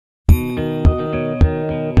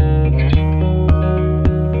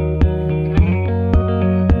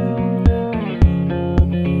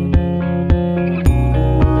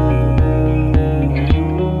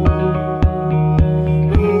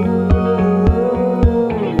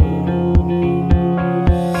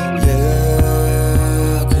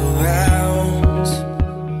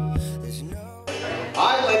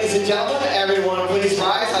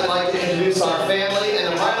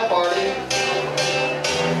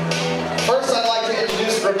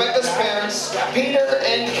Peter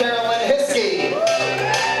and Carolyn Hiskey.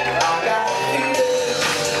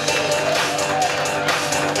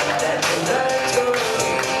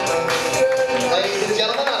 Ladies and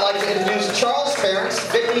gentlemen, I'd like to introduce Charles' parents,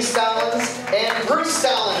 Vicky Stallings and Bruce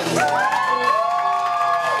Stallings.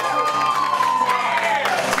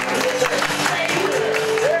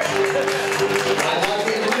 I'd like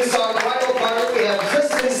to introduce our bridal party. We have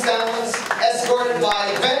Kristen Stallings, escorted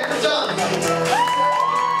by Ben Dunn.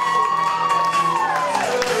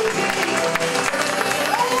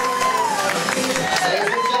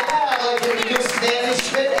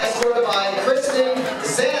 Escorted by Kristen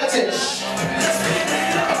Zanatich.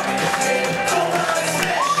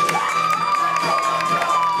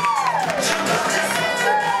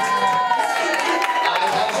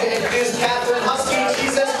 I'd like to introduce Catherine Husky.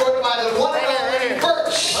 She's escorted by the one and only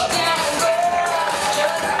Birch.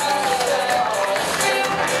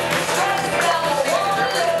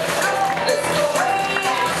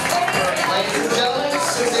 Ladies and gentlemen,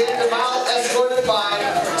 Suzanne DeMille, escorted by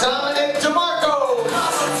Dominic DeMarco.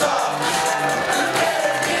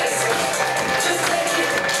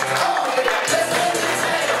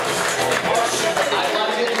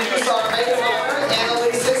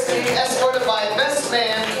 Escorted by best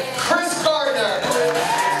man, Chris Gardner.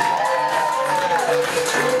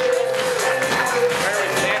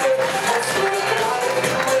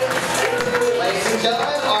 Ladies and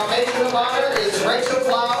gentlemen, our maid of honor is Rachel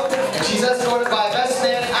Cloud, and she's escorted by best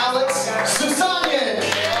man, Alex Susanyan.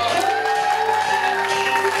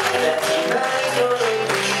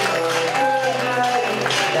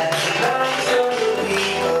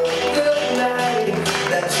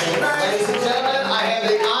 Ladies and gentlemen, I have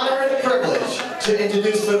the honor and privilege to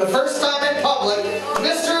introduce for the first time in public,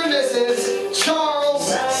 Mr. and Mrs. Charles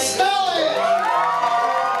Spelling.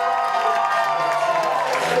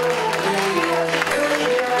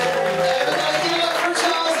 Everybody give it up for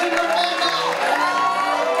Charles and Rebekah.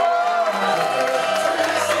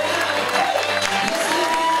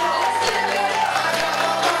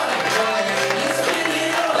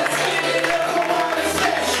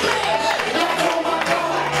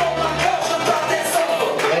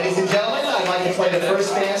 Ladies and gentlemen, I'd like to play the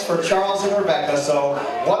first dance for Charles and Rebekah. So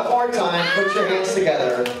one more time, put your hands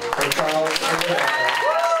together for Charles and Rebekah.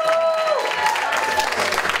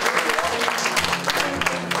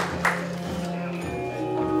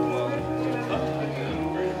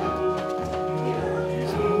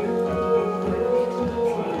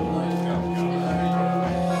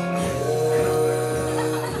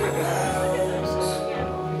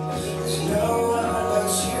 Now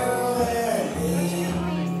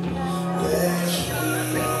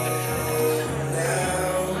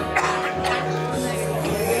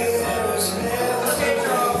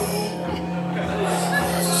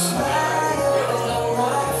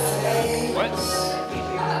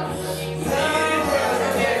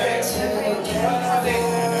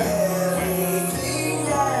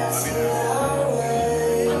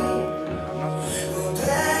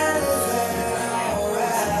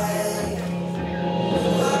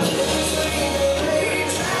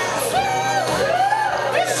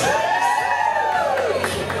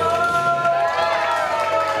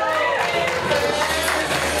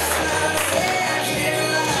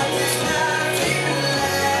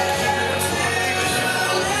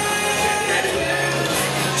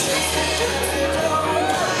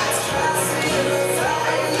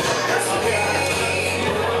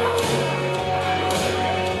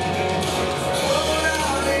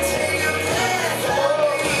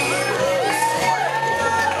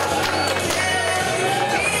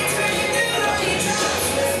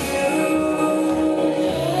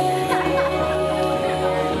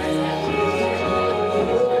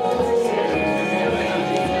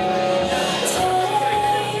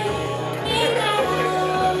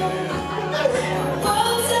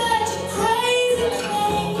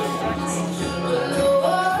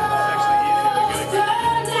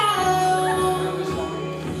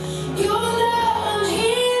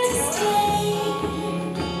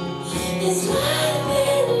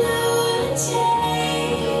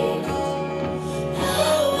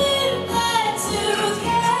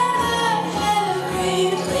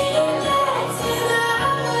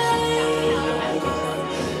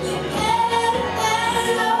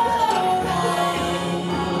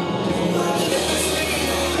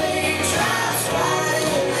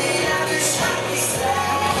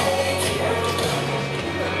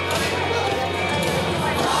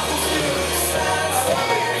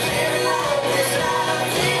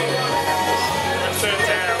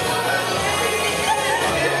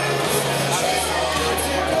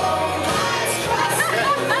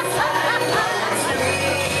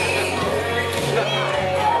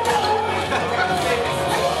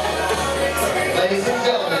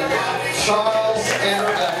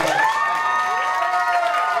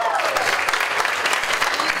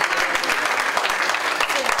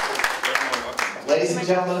and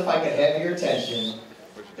gentlemen, if I could have your attention,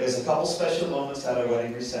 there's a couple special moments at our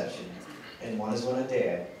wedding reception. And one is when a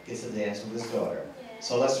dad gets to dance with his daughter.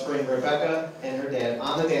 So let's bring Rebekah and her dad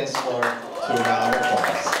on the dance floor to a round of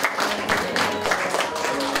applause.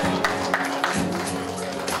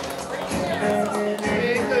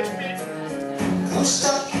 Don't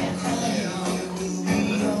stop crying, you'll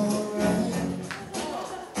be alright.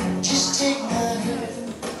 Just take my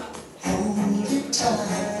hand, hold it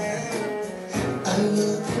tight. I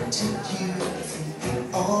will protect you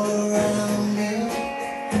from all around me.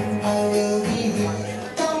 I will be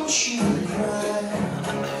here, don't you cry.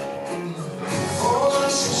 Oh, I'm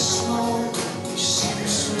so small, you seem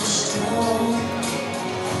so strong.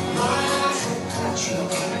 My heart will cut you,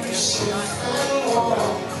 keep you safe and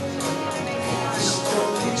warm.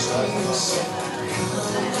 Between us,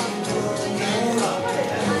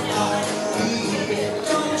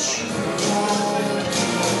 don't you cry.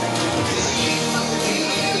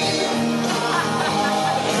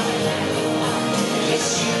 Yes,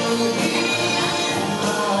 you'll be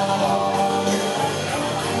mine.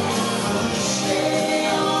 Stay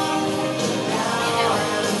on now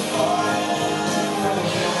and forever.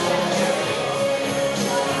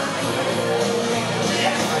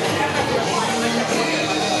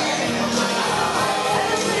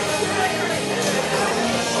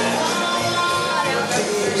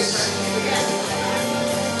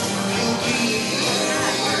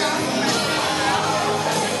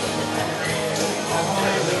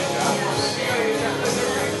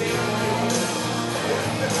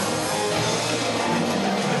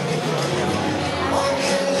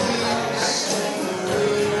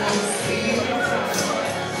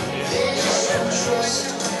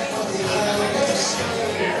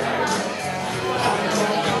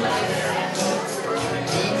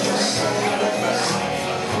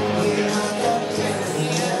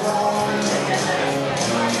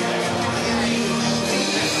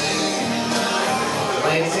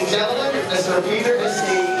 Ladies and gentlemen, Mr. Pt3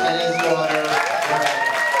 and his daughter, Rebekah.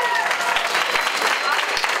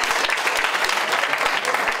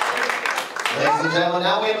 Ladies and gentlemen,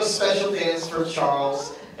 now we have a special dance for Charles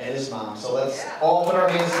and his mom. So let's all put our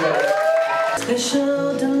hands together.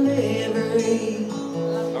 Special delivery.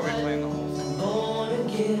 Born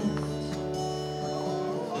again.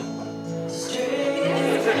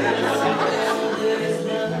 Straight there's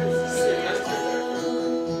love.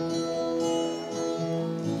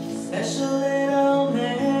 Special little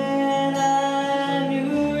man, I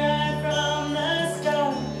knew right from the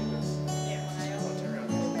start.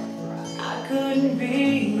 I couldn't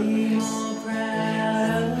be more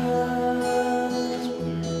proud of.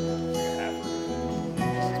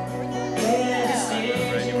 Every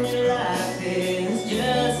stage in life is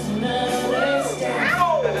just another step.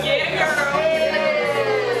 Yeah, girl.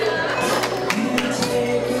 You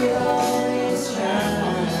take it all in stride.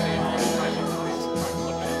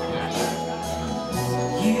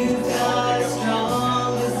 You've got a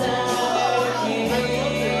strong desire to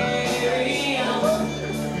carry on.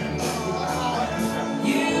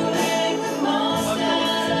 You make the most out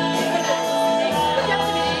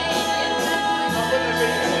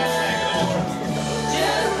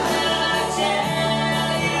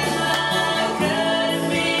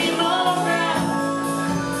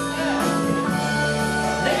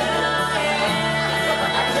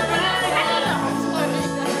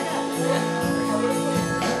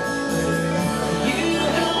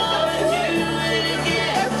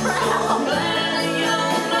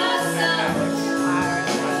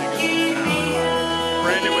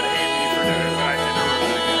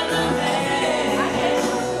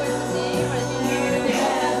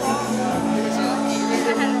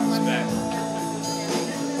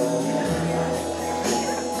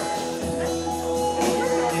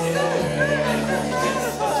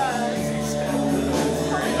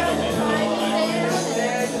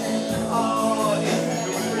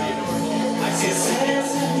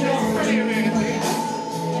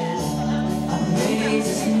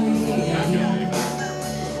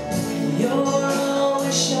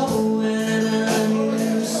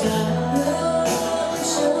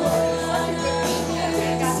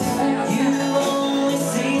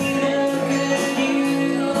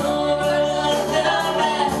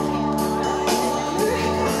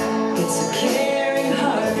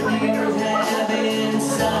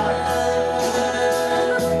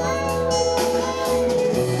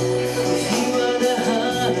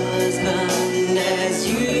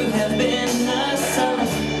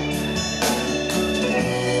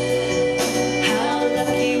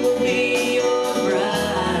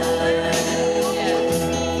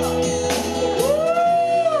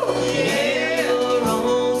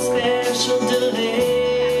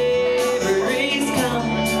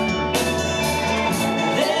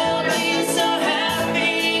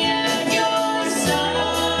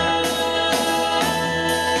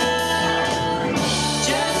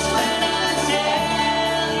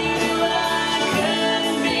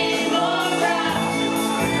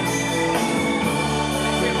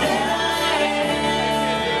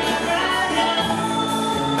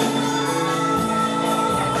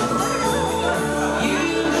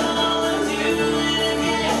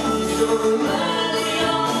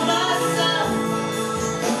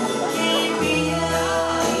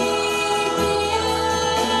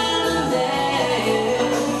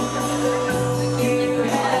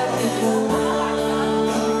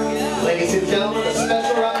Ladies and gentlemen, a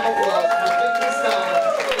special round of applause for Rebekah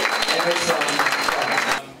and her son.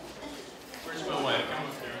 Where's my wife? Come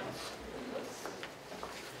up here.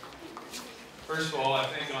 First of all, I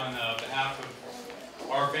think on behalf of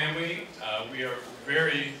our family, we are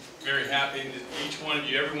very, very happy that each one of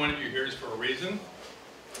you, every one of you here is for a reason.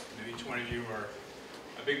 Each one of you are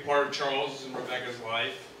a big part of Charles' and Rebekah's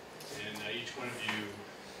life, and each one of you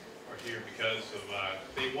are here because of,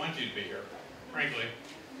 they want you to be here, frankly.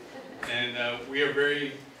 And we are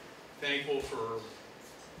very thankful for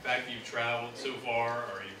the fact that you've traveled so far,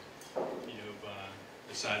 or you've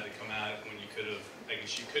decided to come out when you could have. I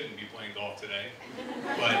guess you couldn't be playing golf today,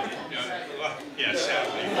 but yeah,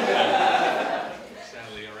 sadly,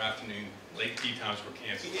 sadly our afternoon late tea times were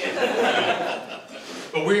canceled.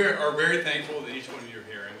 But we are very thankful that each one of you are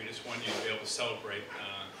here, and we just want you to be able to celebrate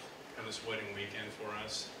this wedding weekend for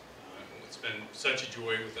us. It's been such a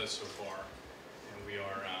joy with us so far, and we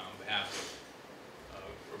are, on behalf of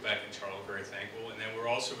Rebekah and Charles, very thankful. And then we're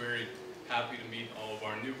also very happy to meet all of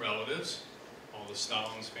our new relatives, all the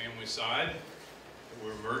Stallings family side that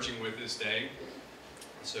we're merging with this day.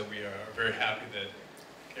 And so we are very happy that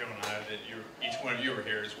Carol and I, that each one of you are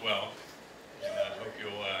here as well. And I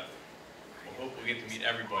hope we'll get to meet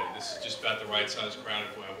everybody. This is just about the right size crowd.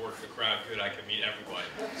 If I work the crowd good, I can meet everybody.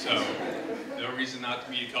 So no reason not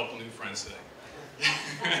to meet a couple new friends today.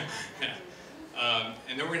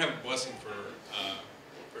 And then we're gonna have a blessing for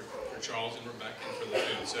Charles and Rebekah and for the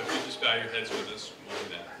food. So if you just bow your heads with us, we'll do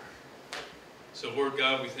that. So Lord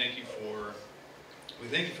God, we thank you for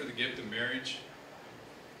the gift of marriage.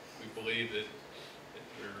 We believe that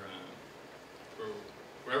for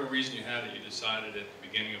whatever reason you had it, you decided at the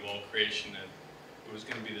beginning of all creation that it was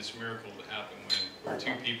going to be this miracle to happen where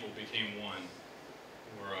two people became one,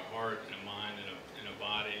 where a heart and a mind and a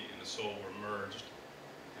body and a soul were merged.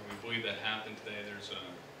 And we believe that happened today. There's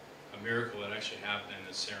a miracle that actually happened in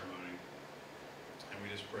this ceremony. And we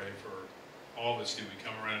just pray for all of us who we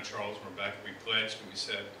come around Charles and Rebekah. We pledged and we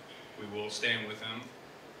said we will stand with them.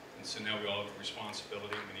 And so now we all have a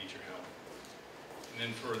responsibility and we need your help. And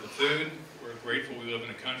then for the food, we're grateful we live in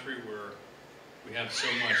a country where we have so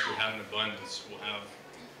much, we have an abundance. We'll have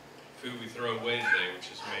food we throw away today, which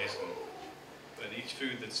is amazing. But each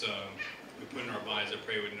food that's we put in our bodies, I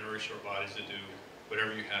pray would nourish our bodies to do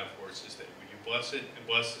whatever you have for us this day. Would you bless it and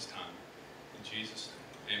bless this time? In Jesus'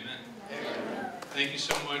 name, amen. Amen. Thank you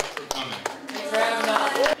so much for coming.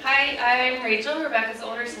 Hi, I'm Rachel, Rebekah's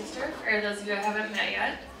older sister, for those of you I haven't met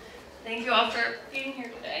yet. Thank you all for being here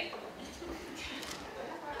today.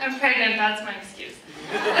 I'm pregnant, that's my excuse.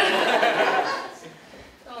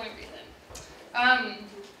 The only reason.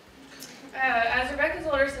 As Rebekah's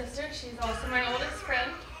older sister, she's also my oldest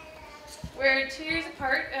friend. We're 2 years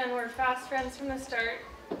apart and we're fast friends from the start,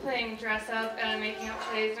 playing dress up and making up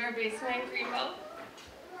plays in our basement in Greenbelt.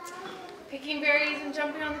 Picking berries and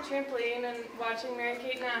jumping on the trampoline and watching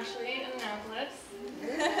Mary-Kate and Ashley in Annapolis.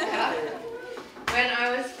 Yeah. When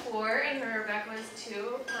I was 4 and Rebekah was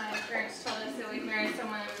 2, my parents told us that we'd marry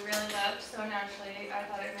someone that we really loved, so naturally I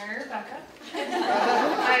thought I'd marry Rebekah.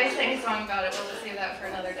 I sang a song about it, but we'll save that for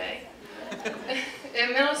another day.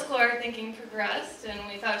 In middle school, our thinking progressed, and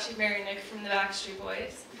we thought she'd marry Nick from the Backstreet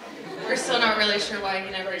Boys. We're still not really sure why he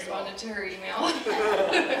never responded to her email.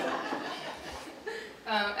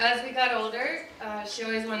 As we got older, she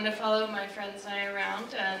always wanted to follow my friends and I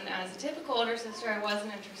around, and as a typical older sister, I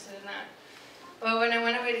wasn't interested in that. But when I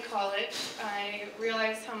went away to college, I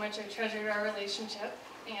realized how much I treasured our relationship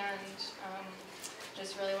and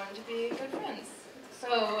just really wanted to be good friends.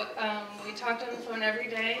 So we talked on the phone every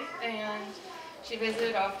day, and she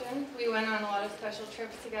visited often. We went on a lot of special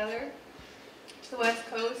trips together to the West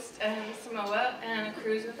Coast and Samoa, and a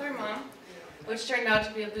cruise with our mom, which turned out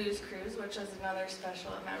to be a booze cruise, which was another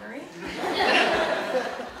special memory.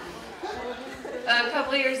 A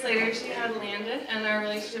couple years later, she had Landon, and our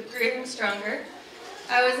relationship grew even stronger.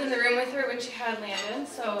 I was in the room with her when she had Landon,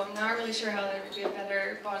 so I'm not really sure how there would be a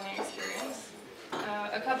better bonding experience.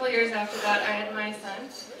 A couple years after that, I had my son.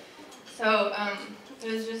 So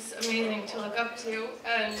it was just amazing to look up to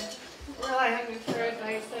and rely on me for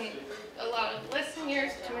advice and a lot of listening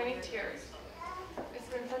ears to many tears. It's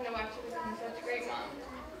been fun to watch her become such a great mom.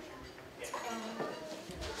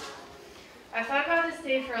 I thought about this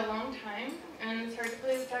day for a long time, and it's hard to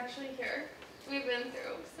believe it's actually here. We've been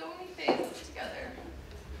through so many phases together.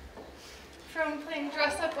 From playing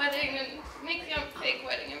dress-up wedding and making up fake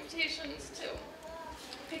wedding invitations to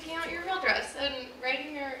picking out your real dress and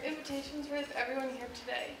writing your invitations with everyone here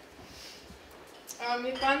today.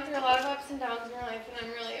 We've gone through a lot of ups and downs in our life, and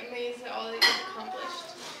I'm really amazed at all that you've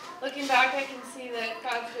accomplished. Looking back, I can see that God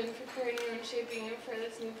God's been preparing you and shaping you for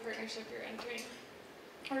this new partnership you're entering.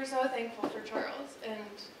 We're so thankful for Charles and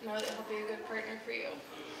know that he'll be a good partner for you.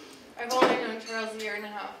 I've only known Charles a year and a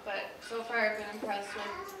half, but so far I've been impressed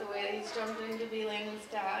with the way that he's jumped in to be Landon's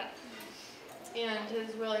dad and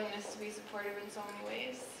his willingness to be supportive in so many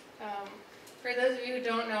ways. For those of you who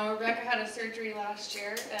don't know, Rebekah had a surgery last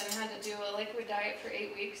year and had to do a liquid diet for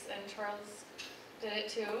 8 weeks, and Charles did it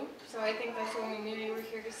too. So I think that's when we knew you were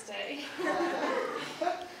here to stay.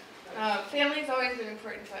 Family's always been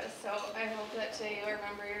important to us, so I hope that today you'll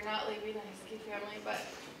remember you're not leaving the Husky family, but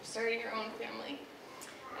starting your own family.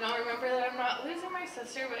 And I'll remember that I'm not losing my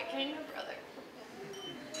sister, but getting a brother.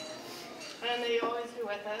 And that you'll always be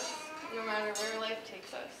with us, no matter where life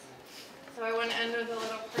takes us. So I want to end with a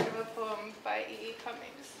little part of a poem by E.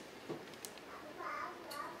 Cummings.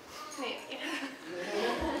 Maybe.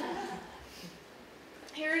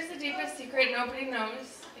 Here is the deepest secret nobody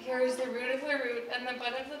knows. Here is the root of the root and the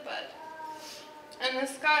bud of the bud. And the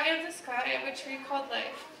sky of the sky of a tree called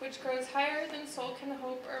life, which grows higher than soul can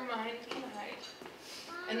hope or mind can hide.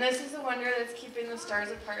 And this is the wonder that's keeping the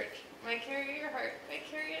stars apart. I carry your heart, I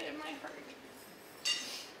carry it in my heart.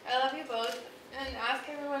 I love you both, and ask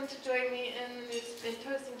everyone to join me in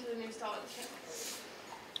toasting to the new Stallings family.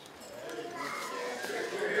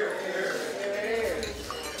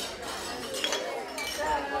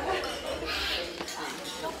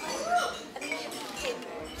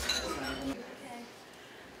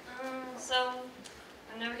 So,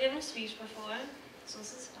 I've never given a speech before, so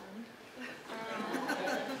this is fun.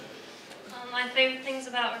 My favorite things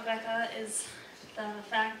about Rebekah is the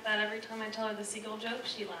fact that every time I tell her the seagull joke,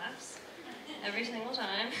 she laughs. Every single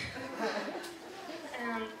time.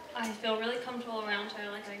 And I feel really comfortable around her,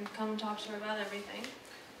 like I can come talk to her about everything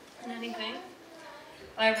and anything.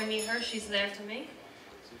 If I ever meet her, she's there for me.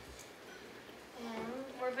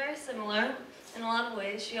 We're very similar in a lot of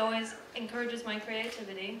ways. She always encourages my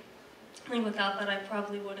creativity. I think without that, I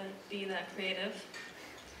probably wouldn't be that creative.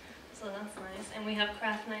 So that's nice. And we have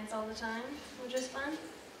craft nights all the time, which is fun.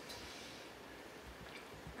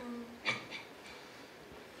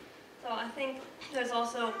 So I think there's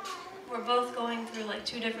also, we're both going through like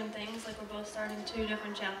 2 different things. Like we're both starting 2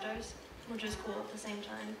 different chapters, which is cool at the same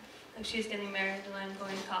time. Like she's getting married and I'm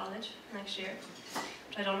going to college next year,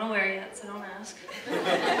 which I don't know where yet, so don't ask. I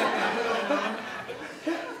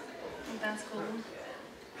think that's cool.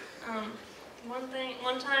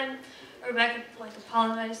 One time, Rebekah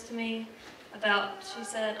apologized to me about, she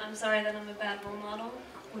said, "I'm sorry that I'm a bad role model,"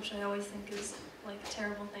 which I always think is like a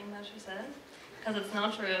terrible thing that she said, because it's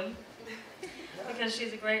not true. Because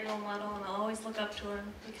she's a great role model and I'll always look up to her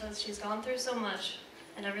because she's gone through so much,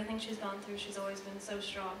 and everything she's gone through, she's always been so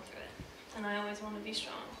strong through it. And I always want to be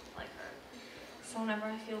strong like her. So whenever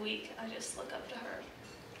I feel weak, I just look up to her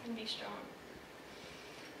and be strong.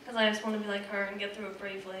 Because I just want to be like her and get through it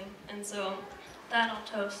bravely. And so that I'll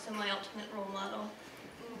toast to my ultimate role model.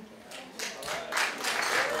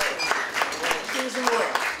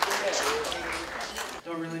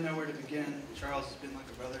 Don't really know where to begin. Charles has been like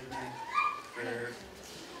a brother to me for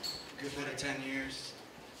a good bit of 10 years.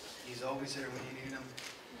 He's always there when you need him.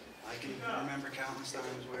 I can remember countless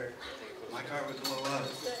times where my car would blow up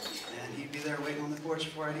and he'd be there waiting on the porch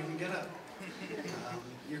before I'd even get up.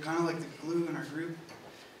 You're kind of like the glue in our group.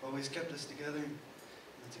 Always kept us together.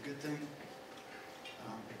 It's a good thing.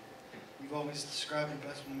 You've always described your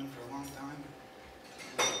best woman for a long time.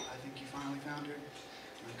 I think you finally found her.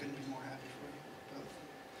 And I couldn't be more happy for you both.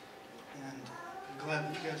 And I'm glad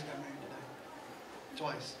that you guys got married today.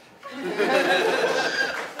 Twice. I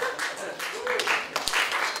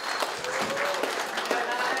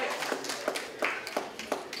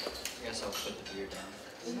guess I'll put the beer down.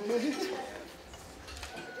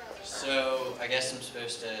 So, I guess I'm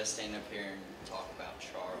supposed to stand up here and talk about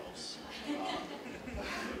Charles.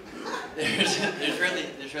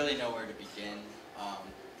 There's really nowhere to begin.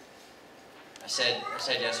 I said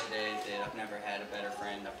yesterday that I've never had a better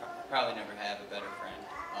friend. I probably never have a better friend.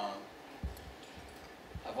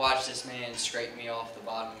 I've watched this man scrape me off the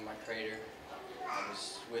bottom of my crater. I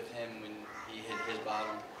was with him when he hit his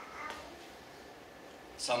bottom.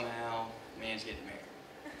 Somehow, man's getting married.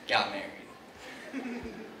 Got married.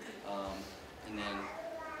 And then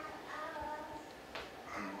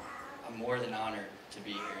I'm more than honored to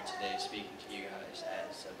be here today speaking to you guys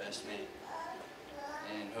as a best man.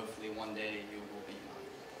 And hopefully one day you will be mine.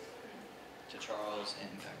 To Charles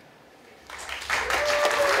and Becca.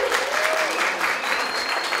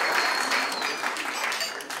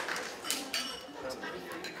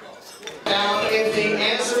 Now, if the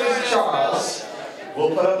answer is Charles,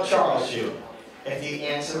 we'll put up Charles' shoe. If the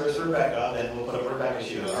answer is Rebekah, then we'll put up Rebekah's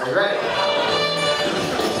shoe. Are you ready?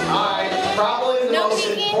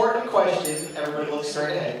 important question, everybody look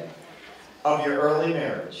straight ahead, of your early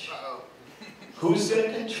marriage. Who's going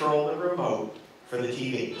to control the remote for the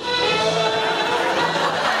TV? Put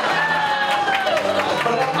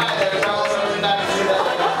up high there, Charles.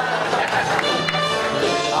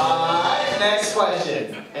 Alright, next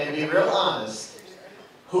question. And be real honest.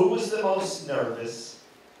 Who was the most nervous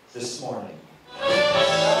this morning?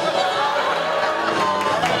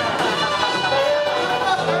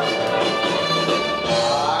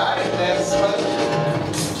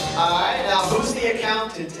 Who's the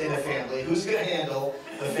accountant in the family? Who's going to handle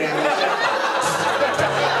the family checkbook?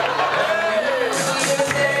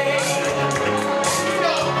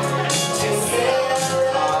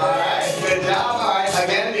 Alright, good job. Alright,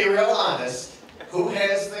 again, to be real honest, who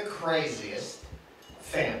has the craziest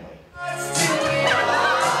family?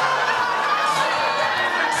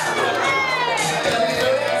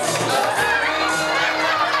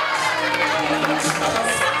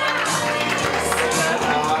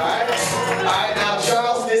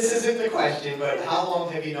 The question, but how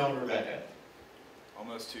long have you known Rebekah?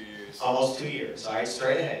 Almost 2 years. Almost 2 years. All right,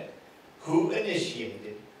 straight ahead. Who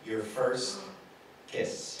initiated your first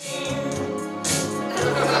kiss?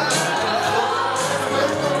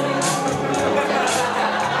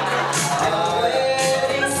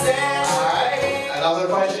 Alright, another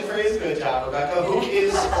question for you. Good job, Rebekah. Who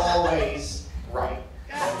is always right?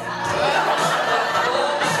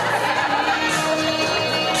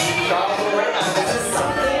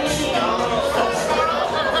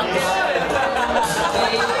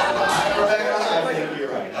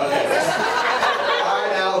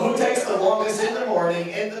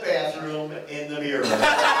 In the bathroom, in the mirror. A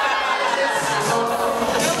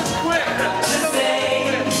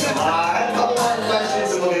couple more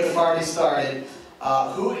questions and we'll get the party started.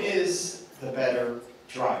 Who is the better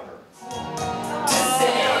driver?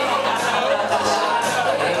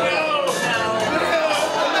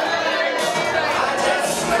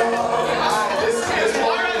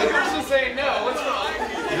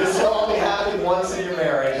 This will only happen once in your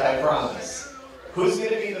marriage, I promise. Who's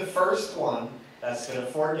going to be the first one that's going to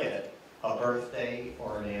forget a birthday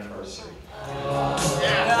or an anniversary?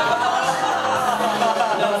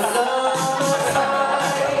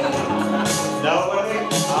 Nobody?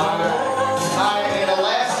 Alright, and the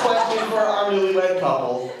last question for our newlywed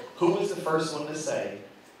couple. Who was the first one to say,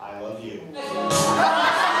 I love you? Ladies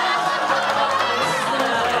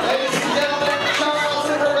and gentlemen, Charles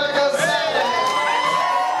and Rebekah Saturday.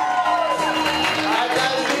 Alright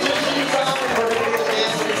guys, get your shoes on. We're going to get the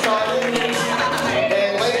dancing started.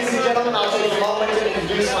 I'll take a moment to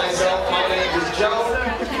introduce myself. My name is Joe.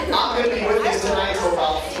 I'm going to be with you tonight till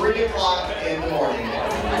about 3 o'clock in the morning.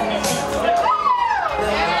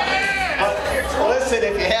 Listen,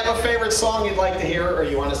 if you have a favorite song you'd like to hear or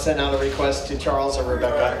you want to send out a request to Charles or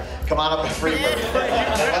Rebekah, come on up to Freebird. Let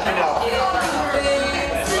me know.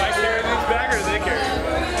 Do I carry these back or do they carry them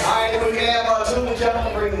back? Alright, we can have two of the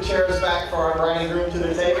gentlemen bring the chairs back for our bride and groom to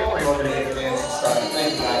the table and we're going to get the dancing started.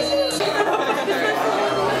 Thank you guys.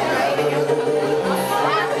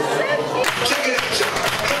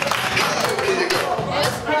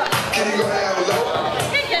 Can you go down low?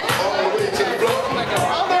 All the way to the floor?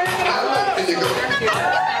 Can you go?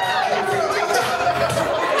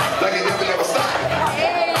 Like it never stopped.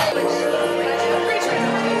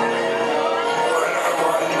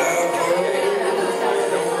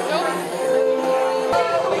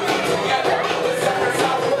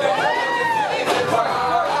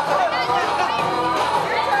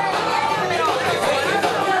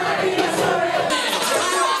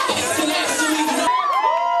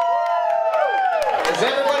 Is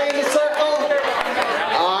everybody in the circle?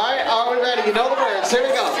 All right, are we ready? You know the words. Here we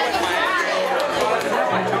go.